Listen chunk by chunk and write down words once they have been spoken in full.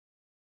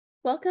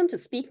Welcome to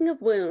Speaking of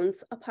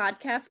Wounds, a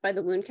podcast by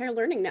the Wound Care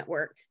Learning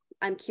Network.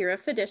 I'm Kira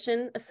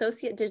Fedician,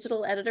 Associate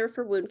Digital Editor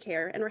for Wound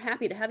Care, and we're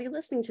happy to have you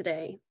listening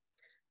today.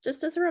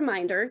 Just as a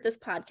reminder, this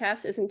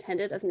podcast is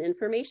intended as an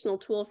informational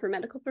tool for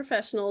medical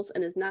professionals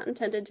and is not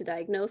intended to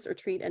diagnose or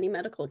treat any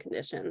medical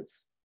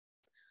conditions.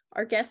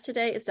 Our guest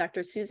today is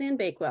Dr. Suzanne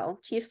Bakewell,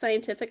 Chief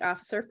Scientific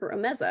Officer for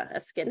Omeza,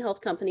 a skin health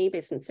company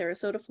based in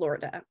Sarasota,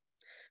 Florida.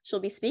 She'll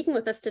be speaking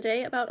with us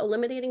today about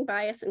eliminating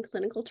bias in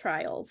clinical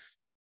trials.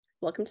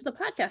 Welcome to the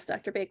podcast,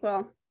 Dr.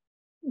 Bakewell.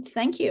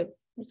 Thank you.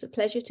 It's a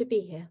pleasure to be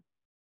here.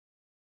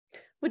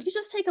 Would you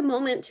just take a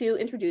moment to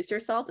introduce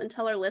yourself and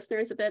tell our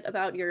listeners a bit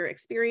about your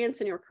experience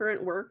and your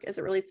current work as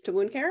it relates to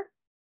wound care?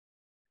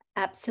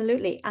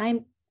 Absolutely.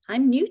 I'm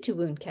new to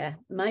wound care.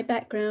 My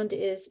background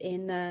is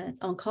in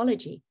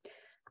oncology.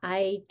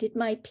 I did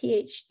my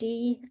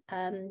PhD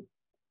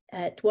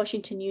at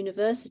Washington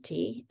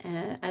University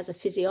as a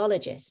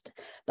physiologist,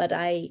 but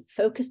I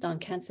focused on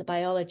cancer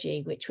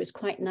biology, which was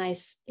quite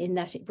nice in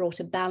that it brought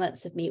a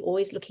balance of me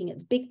always looking at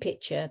the big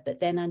picture, but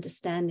then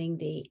understanding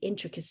the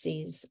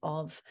intricacies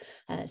of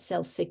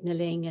cell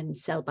signaling and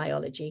cell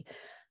biology.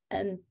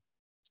 And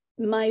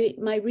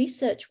my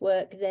research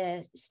work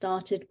there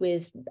started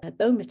with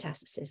bone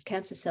metastasis,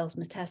 cancer cells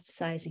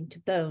metastasizing to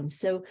bone.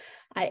 So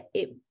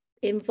it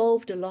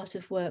involved a lot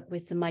of work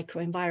with the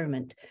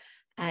microenvironment.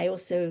 I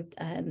also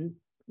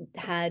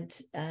had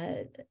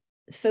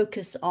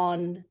focus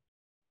on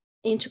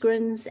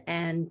integrins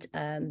and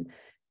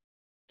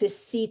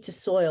this seed to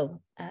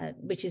soil,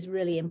 which is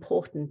really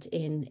important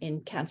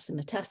in cancer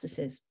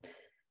metastasis.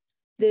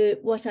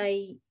 What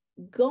I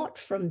got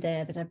from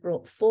there that I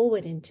brought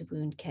forward into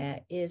wound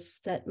care is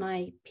that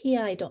my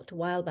PI, Dr.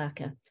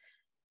 Weilbacher,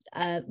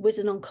 was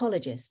an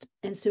oncologist.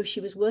 And so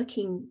she was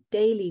working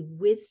daily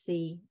with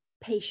the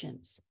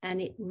patients, and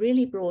it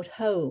really brought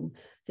home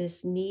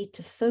this need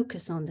to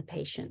focus on the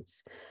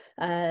patients,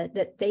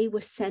 that they were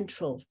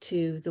central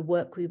to the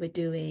work we were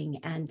doing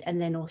and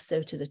then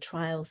also to the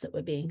trials that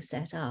were being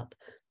set up.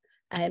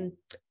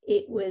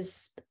 It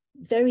was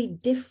very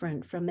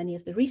different from many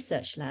of the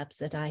research labs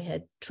that I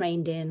had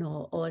trained in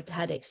or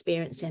had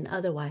experience in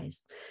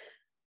otherwise.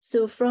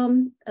 So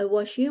from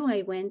WashU,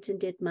 I went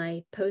and did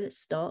my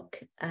postdoc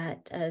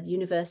at the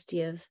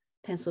University of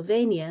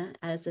Pennsylvania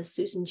as a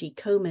Susan G.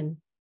 Komen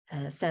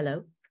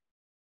fellow,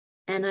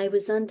 and I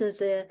was under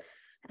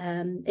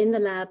in the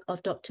lab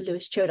of Dr.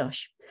 Louis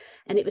Chodosh,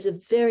 and it was a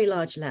very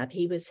large lab.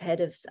 He was head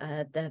of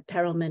the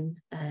Perelman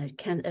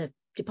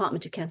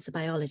Department of Cancer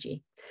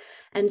Biology,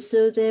 and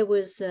so there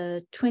was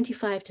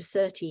 25 to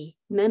 30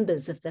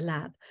 members of the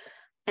lab,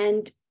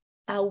 and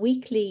our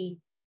weekly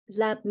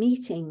lab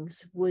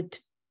meetings would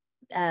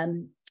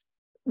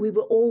we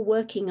were all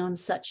working on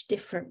such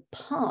different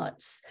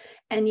parts,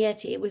 and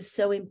yet it was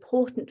so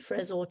important for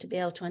us all to be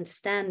able to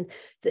understand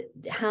that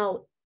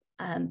how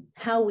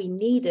we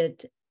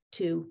needed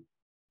to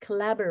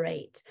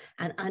collaborate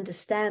and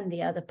understand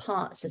the other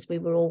parts as we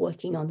were all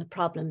working on the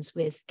problems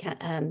with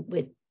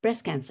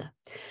breast cancer.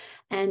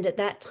 And at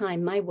that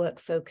time, my work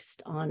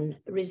focused on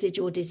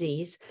residual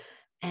disease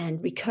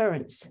and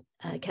recurrence,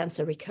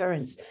 cancer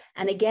recurrence.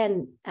 And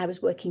again, I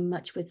was working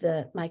much with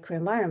the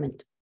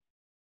microenvironment.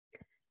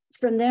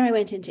 From there, I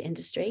went into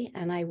industry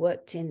and I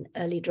worked in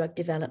early drug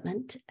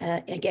development,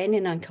 again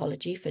in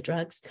oncology for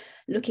drugs,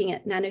 looking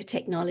at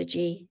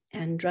nanotechnology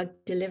and drug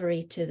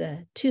delivery to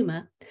the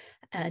tumor,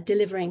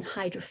 delivering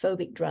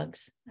hydrophobic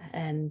drugs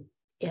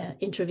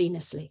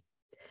intravenously.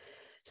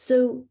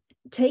 So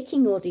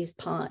taking all these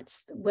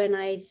parts, when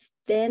I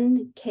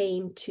then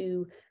came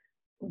to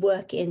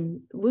work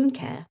in wound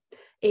care,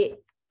 I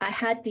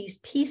had these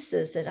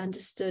pieces that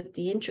understood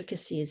the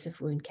intricacies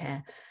of wound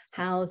care,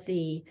 how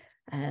the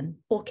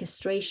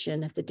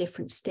orchestration of the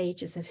different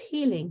stages of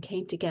healing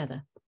came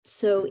together.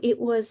 So it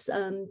was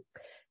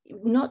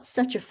not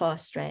such a far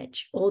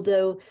stretch,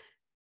 although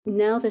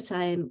now that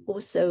I'm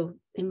also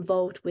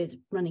involved with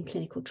running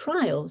clinical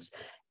trials,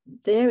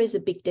 there is a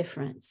big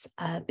difference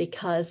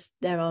because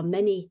there are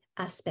many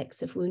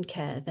aspects of wound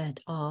care that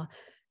are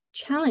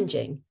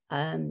challenging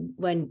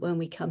when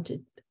we come to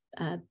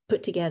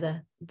put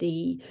together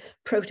the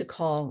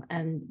protocol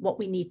and what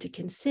we need to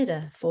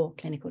consider for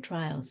clinical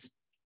trials.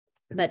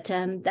 But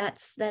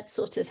that's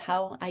sort of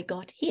how I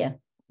got here.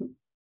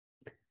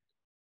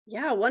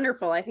 Yeah,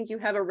 wonderful. I think you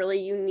have a really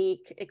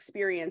unique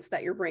experience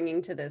that you're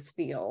bringing to this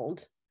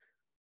field.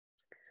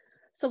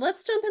 So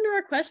let's jump into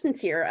our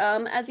questions here.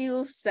 As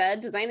you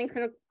said, designing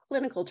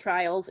clinical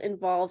trials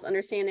involves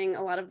understanding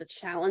a lot of the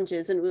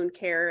challenges in wound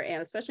care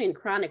and especially in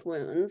chronic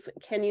wounds.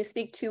 Can you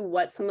speak to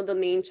what some of the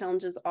main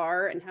challenges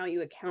are and how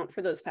you account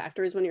for those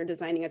factors when you're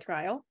designing a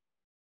trial?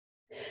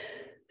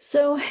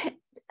 So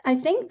I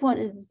think one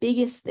of the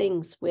biggest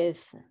things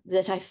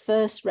that I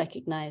first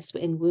recognized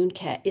in wound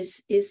care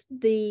is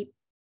the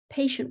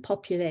patient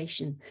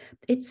population.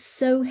 It's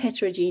so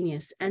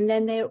heterogeneous, and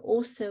then they're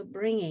also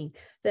bringing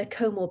their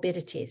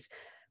comorbidities.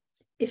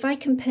 If I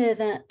compare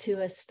that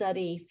to a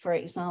study, for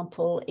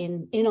example,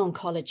 in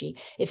oncology,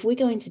 if we're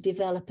going to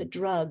develop a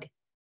drug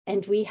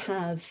and we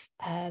have,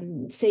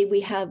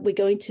 we're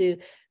going to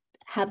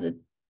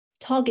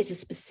target a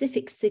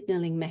specific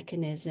signaling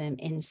mechanism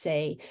in,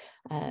 say,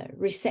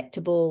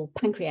 resectable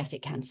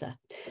pancreatic cancer.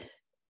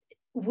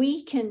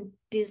 We can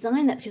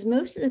design that because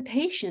most of the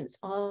patients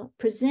are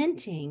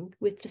presenting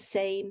with the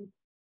same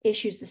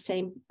issues, the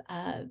same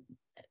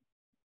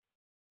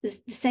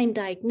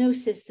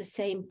diagnosis, the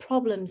same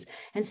problems.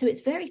 And so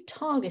it's very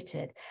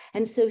targeted.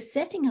 And so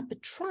setting up a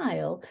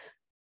trial,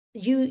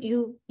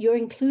 your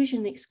inclusion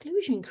and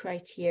exclusion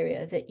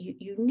criteria that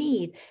you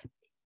need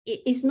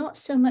is not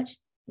so much,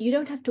 you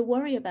don't have to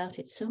worry about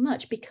it so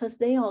much because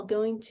they are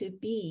going to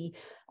be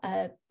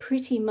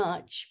pretty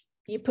much,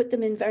 you put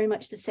them in very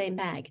much the same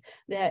bag.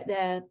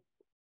 Their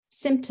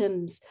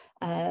symptoms,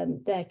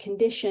 their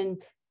condition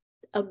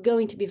are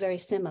going to be very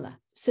similar.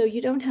 So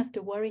you don't have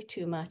to worry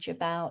too much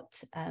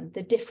about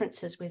the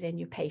differences within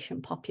your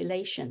patient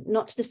population,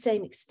 not to the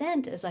same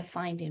extent as I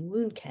find in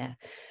wound care.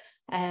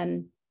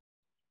 And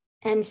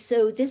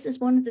so this is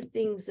one of the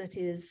things that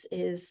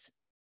is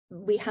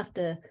we have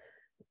to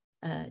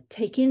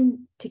take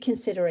into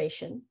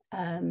consideration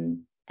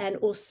and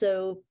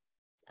also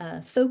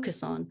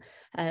focus on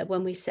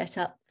when we set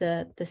up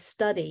the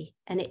study.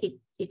 And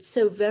it's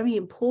so very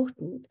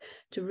important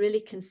to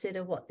really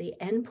consider what the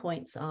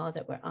endpoints are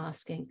that we're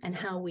asking and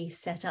how we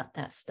set up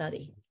that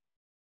study.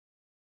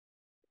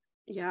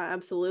 Yeah,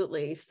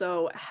 absolutely.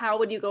 So how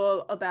would you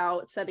go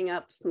about setting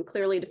up some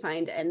clearly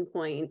defined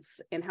endpoints,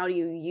 and how do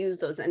you use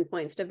those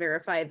endpoints to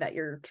verify that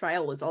your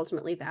trial was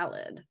ultimately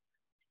valid?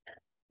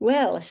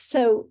 Well,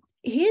 so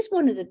here's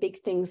one of the big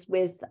things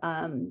with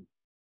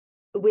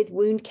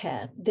wound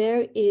care.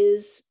 There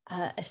is,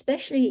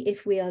 especially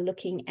if we are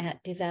looking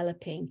at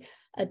developing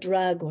a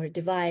drug or a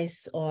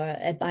device or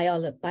a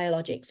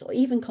biologics or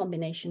even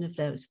combination of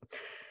those,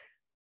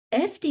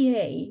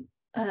 FDA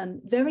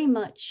very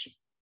much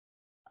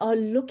are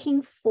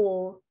looking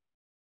for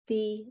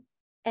the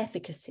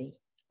efficacy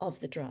of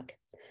the drug.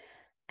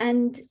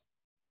 And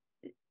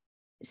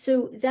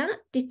so that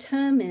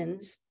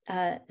determines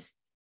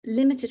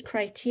limited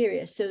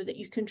criteria so that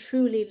you can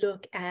truly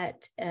look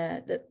at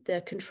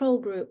the control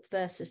group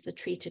versus the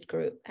treated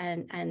group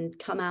and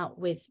come out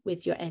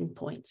with your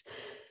endpoints.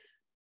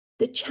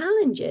 The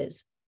challenge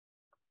is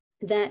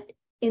that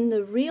in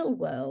the real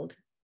world,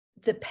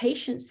 the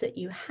patients that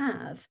you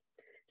have,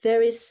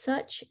 there is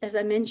such, as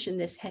I mentioned,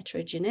 this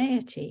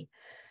heterogeneity,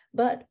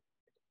 but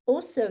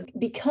also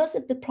because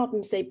of the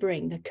problems they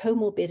bring, the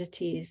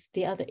comorbidities,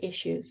 the other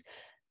issues,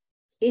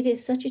 it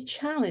is such a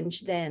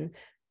challenge then,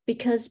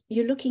 because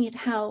you're looking at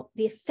how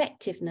the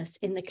effectiveness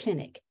in the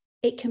clinic,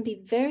 it can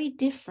be very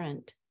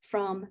different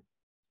from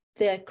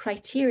the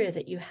criteria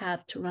that you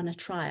have to run a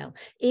trial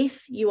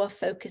if you are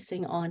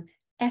focusing on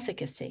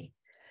efficacy.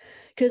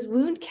 Because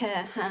wound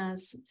care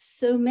has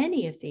so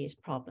many of these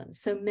problems,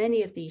 so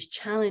many of these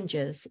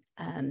challenges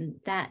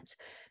that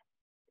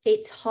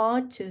it's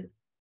hard to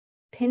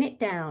pin it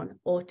down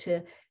or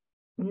to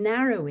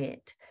narrow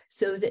it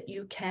so that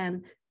you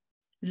can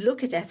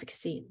look at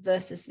efficacy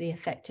versus the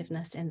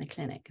effectiveness in the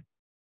clinic.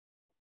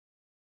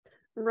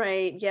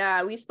 Right.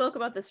 Yeah. We spoke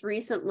about this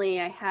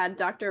recently. I had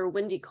Dr.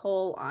 Wendy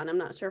Cole on. I'm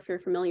not sure if you're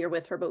familiar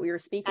with her, but we were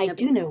speaking. I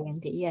do know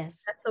Wendy,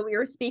 yes. So we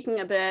were speaking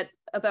a bit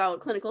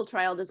about clinical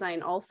trial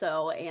design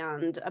also,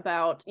 and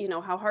about,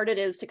 how hard it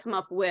is to come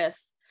up with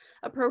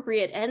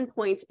appropriate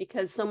endpoints,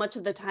 because so much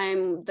of the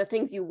time, the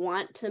things you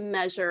want to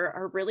measure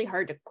are really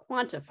hard to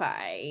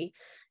quantify.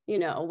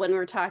 When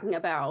we're talking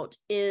about,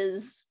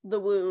 is the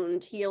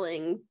wound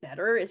healing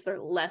better? Is there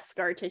less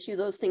scar tissue?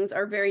 Those things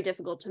are very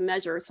difficult to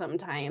measure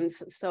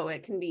sometimes. So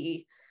it can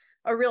be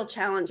a real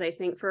challenge, I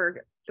think,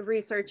 for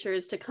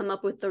researchers to come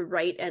up with the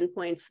right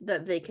endpoints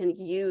that they can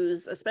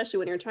use, especially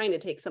when you're trying to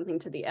take something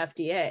to the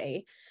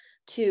FDA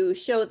to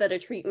show that a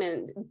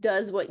treatment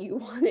does what you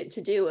want it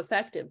to do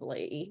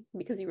effectively,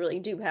 because you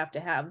really do have to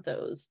have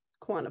those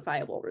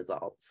quantifiable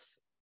results.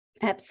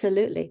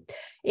 Absolutely.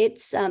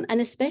 It's,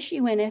 and especially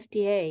when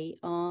FDA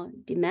are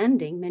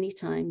demanding many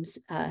times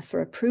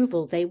for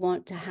approval, they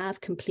want to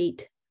have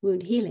complete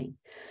wound healing.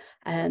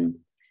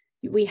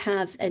 We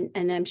have,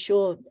 and I'm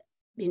sure,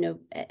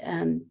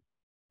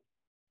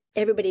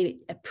 everybody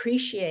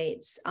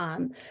appreciates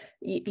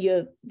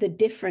the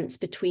difference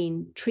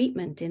between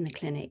treatment in the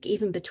clinic,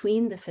 even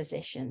between the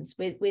physicians.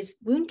 With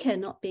wound care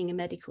not being a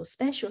medical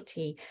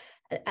specialty,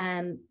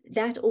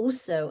 that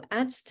also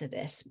adds to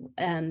this.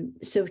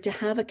 So to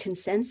have a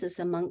consensus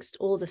amongst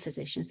all the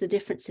physicians, the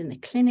difference in the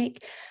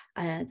clinic,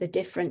 the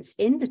difference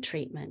in the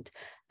treatment,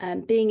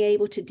 being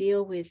able to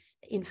deal with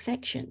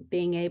infection,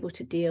 being able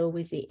to deal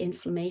with the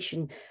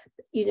inflammation,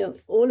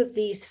 all of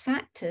these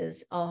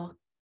factors are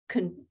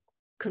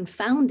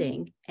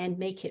confounding and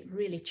make it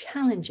really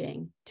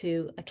challenging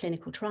to a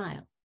clinical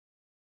trial.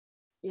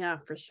 Yeah,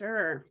 for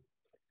sure.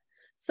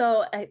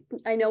 So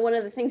I know one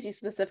of the things you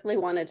specifically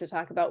wanted to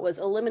talk about was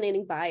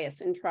eliminating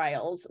bias in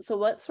trials. So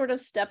what sort of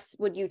steps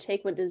would you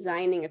take when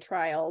designing a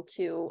trial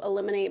to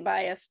eliminate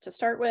bias to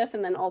start with,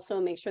 and then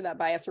also make sure that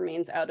bias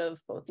remains out of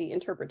both the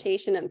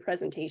interpretation and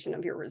presentation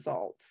of your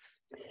results?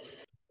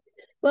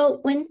 Well,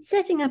 when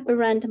setting up a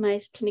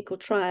randomized clinical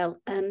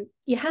trial,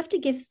 you have to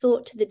give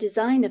thought to the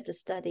design of the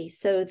study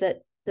so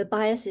that the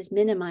bias is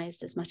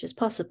minimized as much as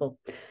possible.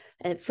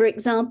 For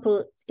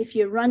example, if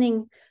you're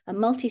running a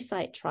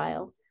multi-site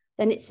trial,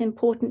 then it's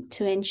important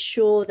to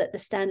ensure that the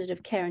standard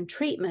of care and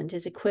treatment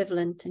is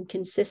equivalent and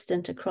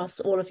consistent across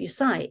all of your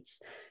sites.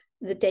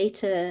 The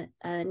data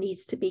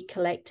needs to be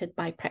collected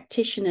by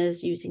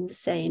practitioners using the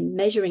same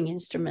measuring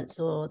instruments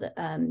or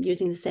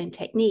using the same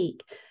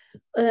technique,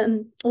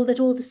 or that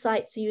all the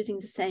sites are using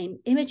the same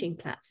imaging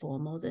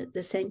platform or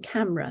the same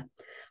camera.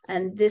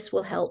 And this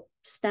will help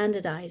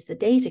standardize the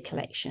data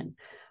collection.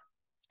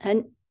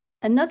 And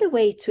another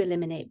way to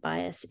eliminate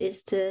bias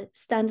is to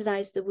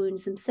standardize the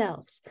wounds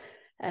themselves.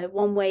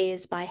 One way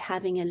is by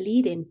having a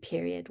lead-in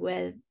period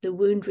where the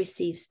wound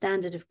receives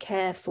standard of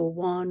care for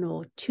 1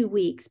 or 2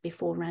 weeks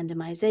before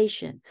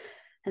randomization.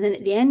 And then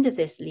at the end of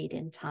this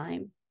lead-in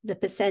time, the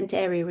percent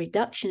area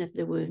reduction of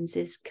the wounds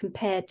is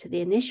compared to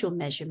the initial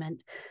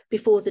measurement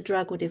before the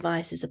drug or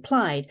device is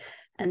applied.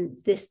 And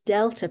this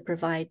delta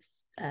provides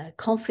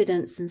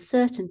confidence and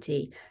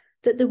certainty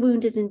that the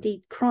wound is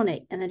indeed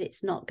chronic and that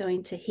it's not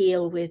going to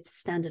heal with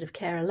standard of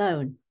care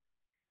alone.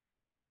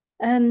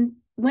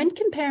 When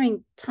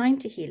comparing time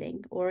to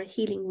healing or a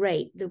healing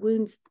rate, the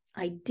wounds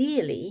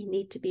ideally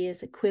need to be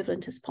as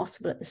equivalent as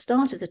possible at the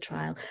start of the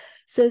trial.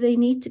 So they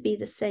need to be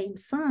the same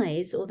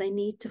size or they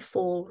need to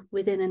fall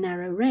within a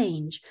narrow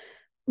range.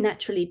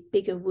 Naturally,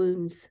 bigger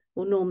wounds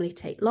will normally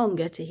take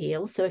longer to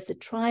heal. So if the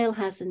trial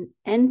has an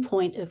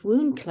endpoint of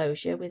wound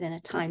closure within a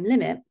time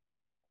limit,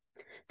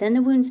 then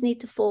the wounds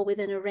need to fall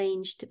within a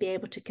range to be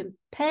able to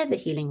compare the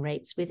healing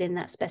rates within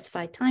that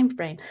specified time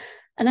frame.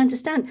 And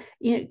understand,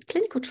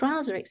 clinical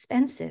trials are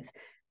expensive.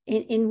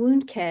 In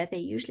wound care, they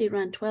usually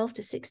run 12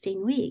 to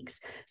 16 weeks.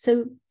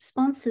 So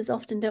sponsors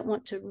often don't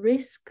want to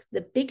risk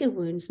the bigger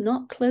wounds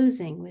not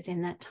closing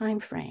within that time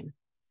frame.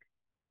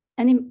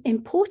 And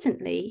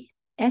importantly,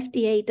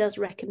 FDA does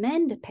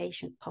recommend a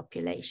patient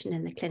population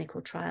in the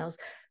clinical trials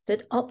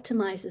that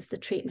optimizes the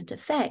treatment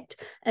effect.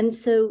 And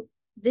so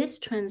this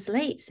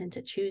translates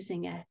into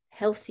choosing a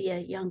healthier,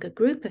 younger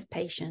group of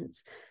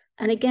patients,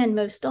 and again,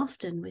 most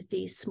often with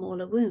these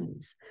smaller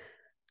wounds.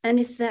 And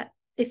if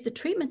the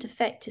treatment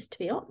effect is to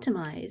be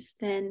optimized,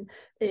 then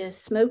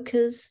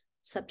smokers,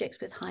 subjects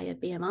with higher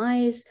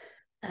BMIs,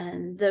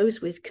 and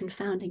those with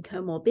confounding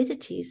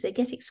comorbidities, they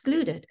get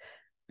excluded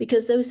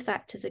because those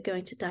factors are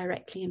going to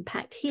directly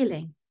impact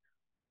healing.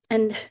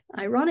 And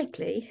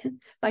ironically,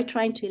 by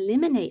trying to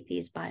eliminate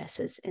these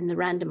biases in the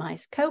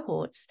randomized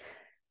cohorts,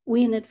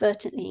 we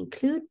inadvertently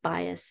include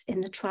bias in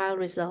the trial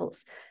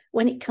results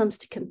when it comes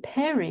to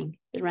comparing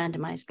the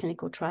randomized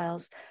clinical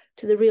trials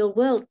to the real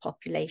world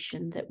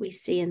population that we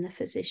see in the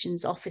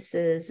physicians'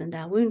 offices and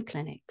our wound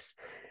clinics.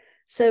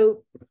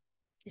 So,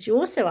 as you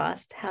also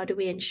asked, how do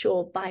we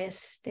ensure bias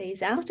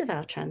stays out of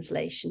our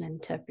translation and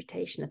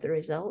interpretation of the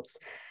results?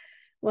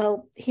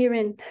 Well,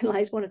 herein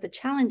lies one of the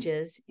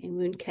challenges in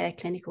wound care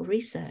clinical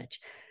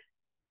research.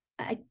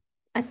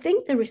 I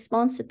think the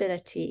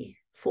responsibility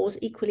falls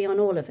equally on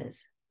all of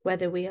us,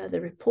 whether we are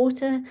the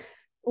reporter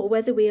or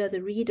whether we are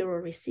the reader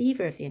or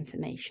receiver of the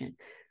information.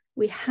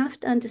 We have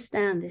to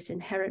understand this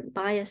inherent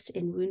bias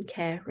in wound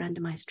care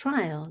randomized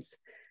trials.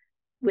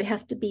 We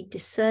have to be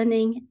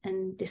discerning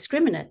and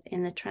discriminate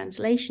in the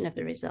translation of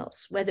the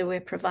results, whether we're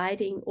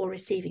providing or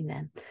receiving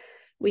them.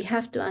 We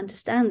have to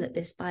understand that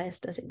this bias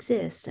does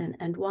exist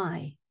and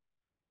why.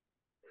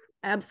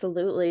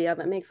 Absolutely. Yeah,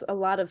 that makes a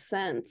lot of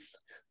sense.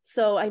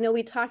 So I know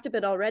we talked a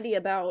bit already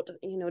about,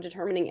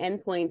 determining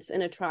endpoints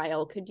in a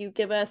trial. Could you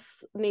give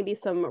us maybe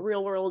some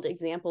real world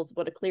examples of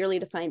what a clearly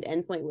defined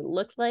endpoint would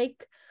look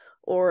like?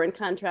 Or in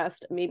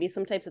contrast, maybe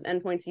some types of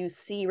endpoints you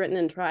see written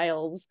in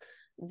trials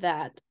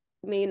that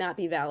may not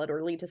be valid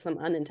or lead to some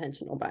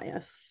unintentional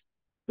bias?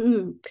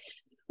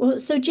 Well,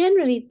 so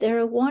generally, there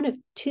are one of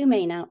two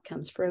main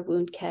outcomes for a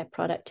wound care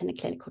product in a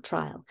clinical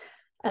trial.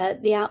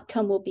 The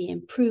outcome will be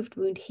improved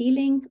wound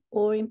healing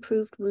or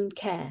improved wound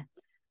care.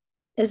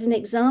 As an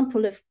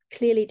example of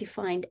clearly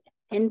defined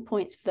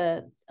endpoints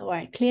or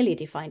a clearly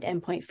defined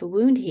endpoint for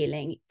wound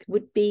healing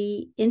would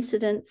be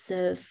incidence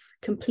of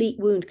complete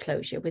wound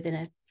closure within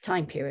a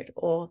time period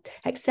or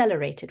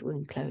accelerated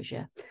wound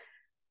closure.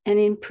 And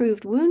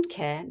improved wound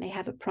care may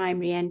have a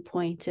primary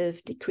endpoint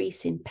of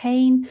decrease in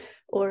pain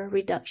or a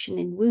reduction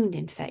in wound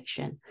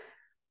infection.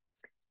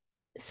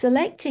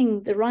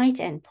 Selecting the right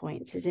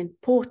endpoints is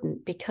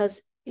important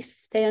because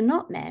if they are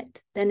not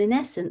met, then in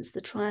essence,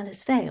 the trial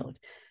has failed.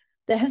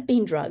 There have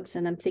been drugs,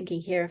 and I'm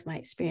thinking here of my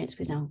experience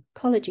with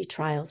oncology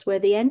trials, where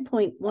the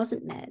endpoint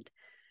wasn't met,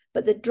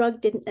 but the drug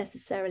didn't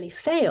necessarily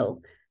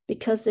fail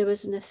because there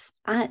was an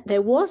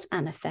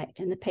effect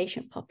in the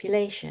patient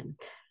population.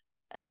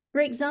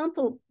 For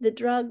example, the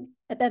drug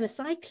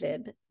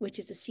abemaciclib, which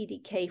is a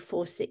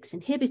CDK4/6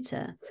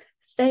 inhibitor,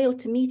 failed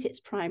to meet its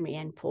primary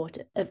endpoint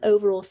of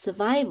overall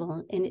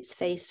survival in its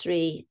phase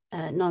 3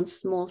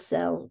 non-small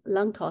cell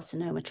lung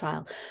carcinoma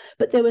trial,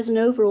 but there was an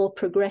overall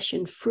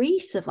progression-free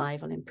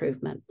survival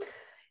improvement.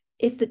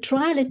 If the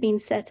trial had been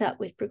set up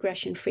with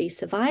progression-free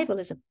survival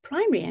as a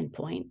primary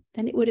endpoint,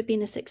 then it would have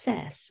been a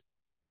success.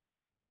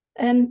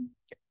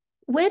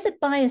 Where the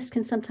bias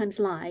can sometimes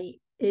lie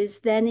is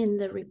then in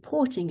the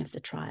reporting of the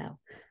trial.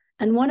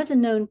 And one of the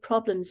known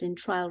problems in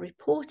trial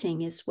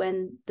reporting is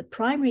when the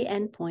primary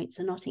endpoints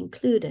are not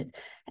included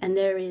and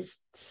there is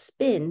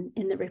spin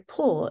in the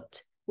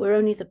report where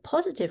only the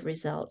positive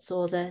results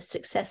or the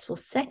successful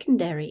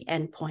secondary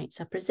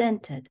endpoints are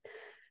presented.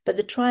 But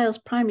the trial's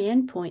primary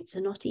endpoints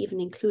are not even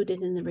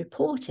included in the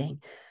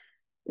reporting.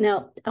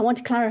 Now, I want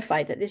to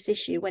clarify that this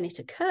issue, when it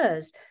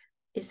occurs,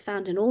 is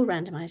found in all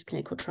randomized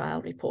clinical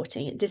trial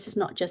reporting. This is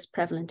not just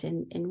prevalent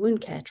in wound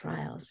care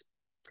trials.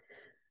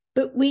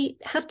 But we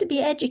have to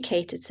be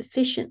educated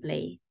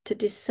sufficiently to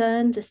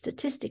discern the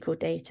statistical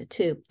data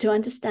too, to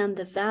understand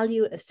the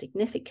value of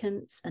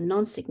significance and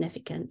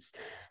non-significance,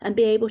 and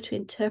be able to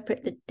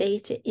interpret the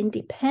data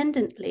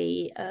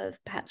independently of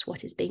perhaps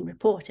what is being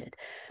reported.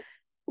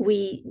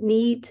 We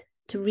need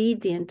to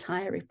read the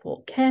entire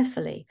report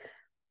carefully.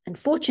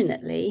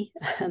 Unfortunately,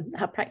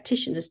 our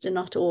practitioners do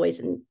not always,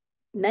 and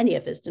many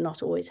of us do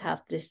not always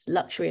have this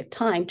luxury of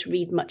time to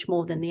read much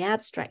more than the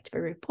abstract of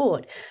a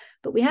report.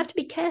 But we have to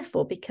be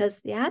careful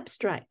because the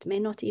abstract may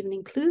not even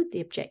include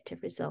the objective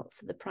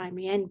results of the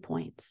primary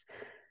endpoints.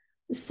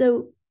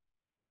 So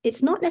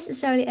it's not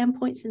necessarily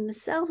endpoints in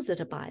themselves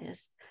that are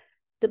biased.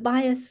 The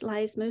bias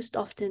lies most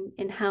often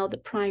in how the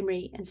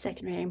primary and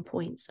secondary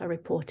endpoints are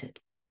reported.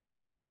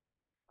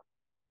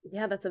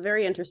 Yeah, that's a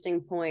very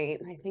interesting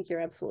point. I think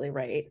you're absolutely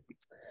right.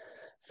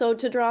 So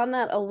to draw on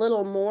that a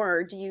little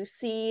more, do you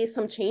see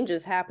some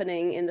changes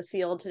happening in the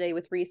field today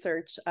with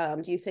research?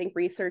 Do you think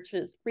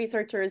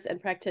researchers and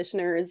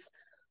practitioners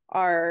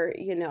are,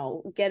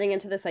 getting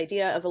into this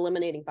idea of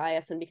eliminating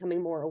bias and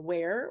becoming more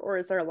aware, or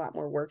is there a lot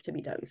more work to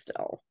be done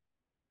still?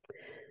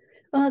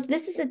 Well,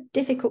 this is a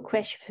difficult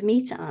question for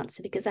me to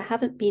answer because I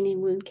haven't been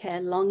in wound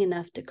care long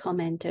enough to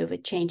comment over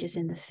changes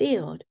in the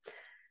field.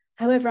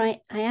 However, I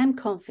am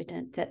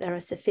confident that there are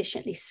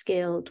sufficiently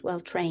skilled,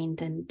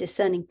 well-trained and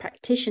discerning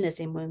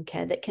practitioners in wound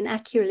care that can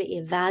accurately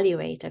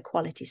evaluate a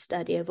quality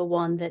study over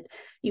one that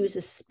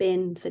uses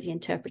spin for the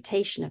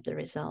interpretation of the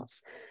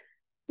results.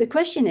 The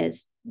question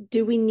is,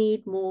 do we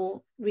need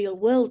more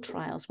real-world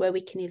trials where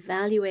we can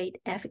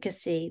evaluate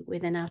efficacy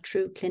within our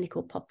true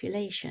clinical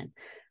population?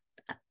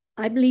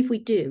 I believe we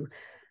do.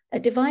 A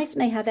device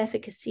may have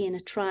efficacy in a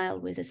trial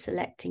with a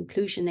select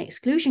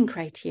inclusion-exclusion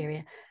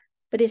criteria,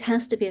 but it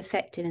has to be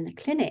effective in the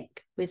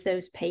clinic with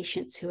those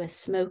patients who are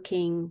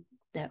smoking,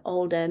 they're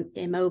older,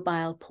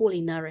 immobile,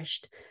 poorly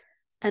nourished.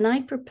 And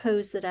I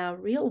propose that our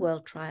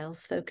real-world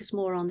trials focus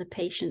more on the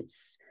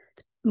patients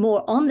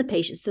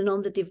than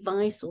on the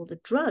device or the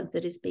drug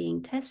that is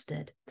being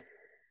tested.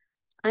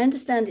 I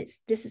understand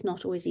this is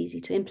not always easy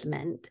to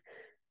implement,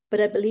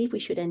 but I believe we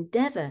should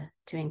endeavor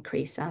to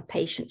increase our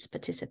patients'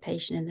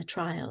 participation in the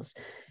trials.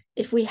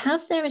 If we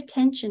have their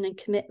attention and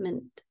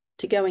commitment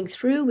to going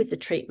through with the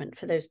treatment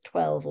for those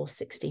 12 or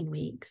 16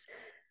 weeks,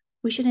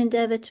 we should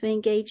endeavor to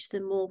engage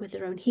them more with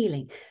their own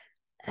healing.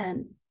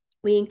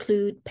 We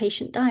include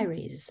patient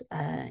diaries,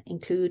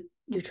 include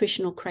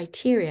nutritional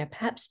criteria,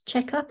 perhaps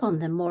check up on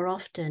them more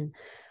often,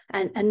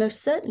 and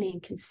most certainly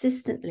and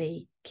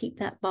consistently keep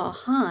that bar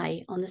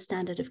high on the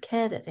standard of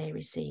care that they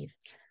receive.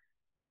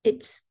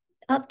 It's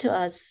up to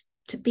us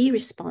to be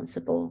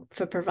responsible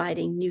for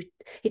providing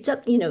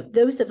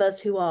those of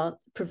us who are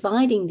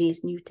providing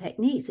these new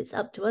techniques, it's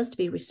up to us to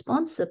be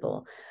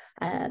responsible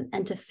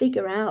and to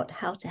figure out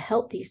how to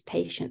help these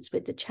patients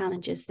with the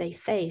challenges they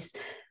face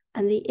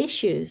and the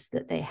issues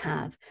that they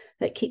have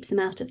that keeps them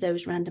out of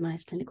those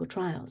randomized clinical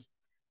trials.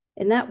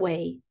 In that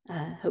way,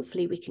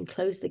 hopefully we can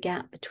close the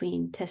gap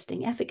between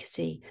testing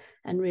efficacy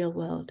and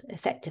real-world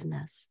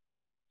effectiveness.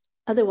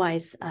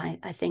 Otherwise,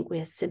 I think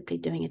we're simply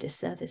doing a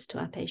disservice to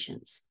our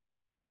patients.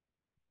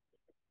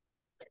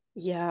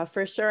 Yeah,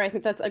 for sure. I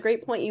think that's a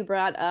great point you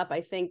brought up.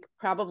 I think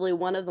probably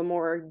one of the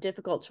more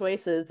difficult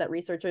choices that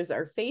researchers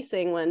are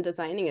facing when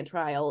designing a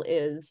trial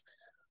is,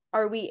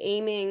 are we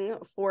aiming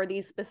for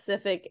these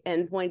specific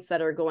endpoints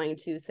that are going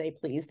to, say,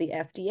 please the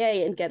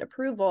FDA and get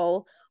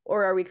approval,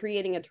 or are we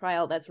creating a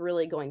trial that's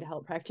really going to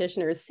help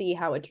practitioners see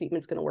how a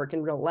treatment's going to work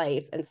in real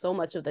life? And so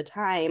much of the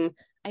time,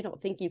 I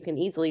don't think you can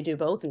easily do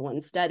both in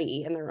one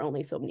study, and there are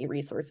only so many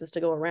resources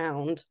to go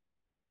around.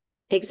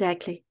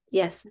 Exactly.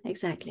 Yes,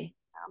 exactly.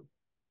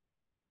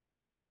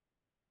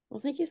 Well,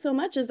 thank you so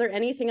much. Is there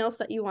anything else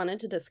that you wanted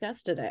to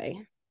discuss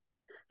today?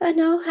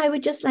 No, I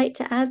would just like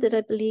to add that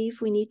I believe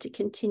we need to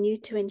continue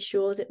to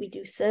ensure that we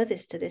do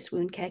service to this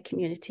wound care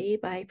community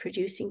by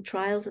producing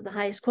trials of the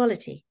highest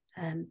quality.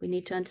 We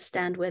need to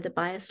understand where the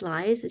bias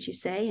lies, as you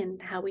say,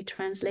 and how we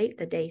translate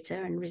the data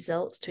and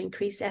results to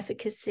increase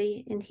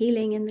efficacy in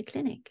healing in the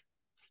clinic.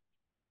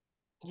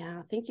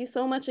 Yeah, thank you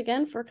so much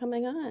again for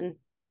coming on.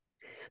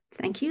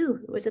 Thank you.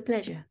 It was a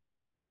pleasure.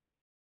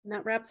 And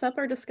that wraps up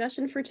our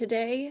discussion for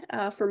today.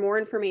 For more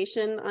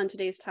information on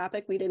today's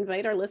topic, we'd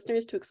invite our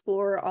listeners to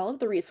explore all of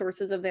the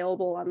resources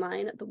available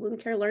online at the Wound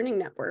Care Learning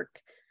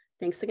Network.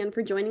 Thanks again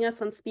for joining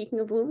us on Speaking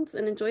of Wounds,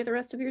 and enjoy the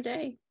rest of your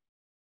day.